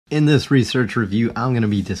In this research review, I'm going to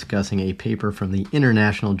be discussing a paper from the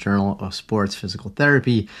International Journal of Sports Physical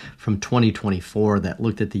Therapy from 2024 that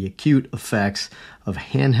looked at the acute effects of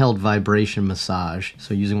handheld vibration massage,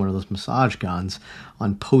 so using one of those massage guns,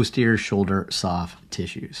 on posterior shoulder soft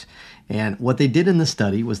tissues. And what they did in the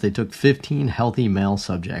study was they took 15 healthy male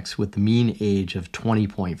subjects with the mean age of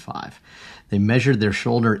 20.5. They measured their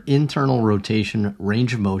shoulder internal rotation,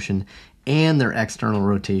 range of motion, and their external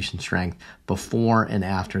rotation strength before and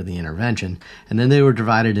after the intervention. And then they were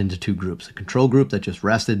divided into two groups, a control group that just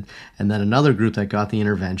rested, and then another group that got the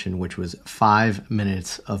intervention, which was 5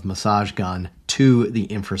 minutes of massage gun to the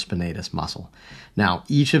infraspinatus muscle. Now,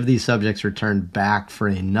 each of these subjects returned back for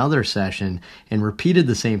another session and repeated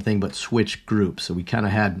the same thing, but switched groups. So we kind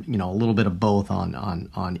of had, a little bit of both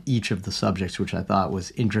on each of the subjects, which I thought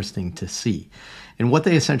was interesting to see. And what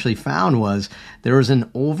they essentially found was there was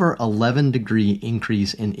an over 11-degree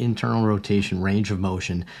increase in internal rotation range of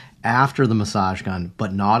motion after the massage gun,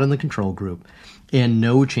 but not in the control group, and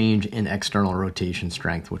no change in external rotation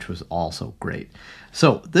strength, which was also great.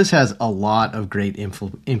 So this has a lot of great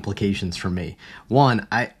implications for me. One,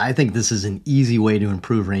 I think this is an easy way to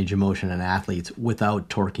improve range of motion in athletes without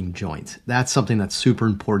torquing joints. That's something that's super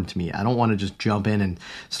important to me. I don't want to just jump in and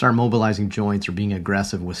start mobilizing joints or being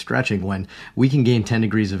aggressive with stretching when we can gain 10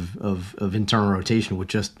 degrees of internal rotation with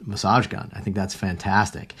just massage gun. I think that's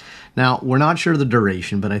fantastic. Now, we're not sure the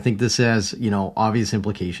duration, but I think this has, obvious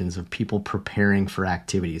implications of people preparing for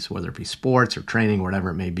activities, whether it be sports or training,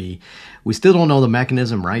 whatever it may be. We still don't know the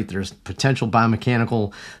mechanism, right? There's potential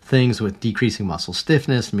biomechanical things with decreasing muscle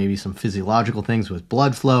stiffness, maybe some physiological things with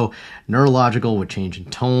blood flow, neurological with change in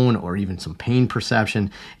tone or even some pain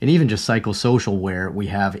perception, and even just psychosocial where we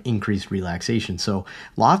have increased relaxation. So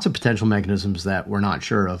lots of potential mechanisms that we're not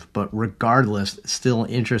sure of, but regardless, still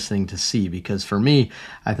interesting to see because for me,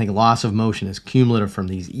 I think loss of motion is cumulative from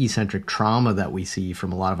these eccentric trauma that we see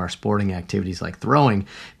from a lot of our sporting activities like throwing.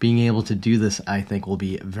 Being able to do this, I think, will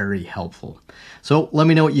be very helpful. So let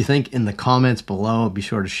me know what you think in the comments below. Be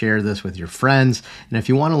sure to share this with your friends. And if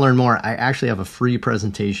you want to learn more, I actually have a free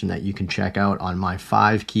presentation that you can check out on my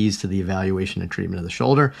 5 keys to the evaluation and treatment of the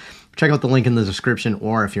shoulder. Check out the link in the description,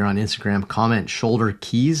 or if you're on Instagram, comment shoulder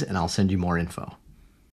keys and I'll send you more info.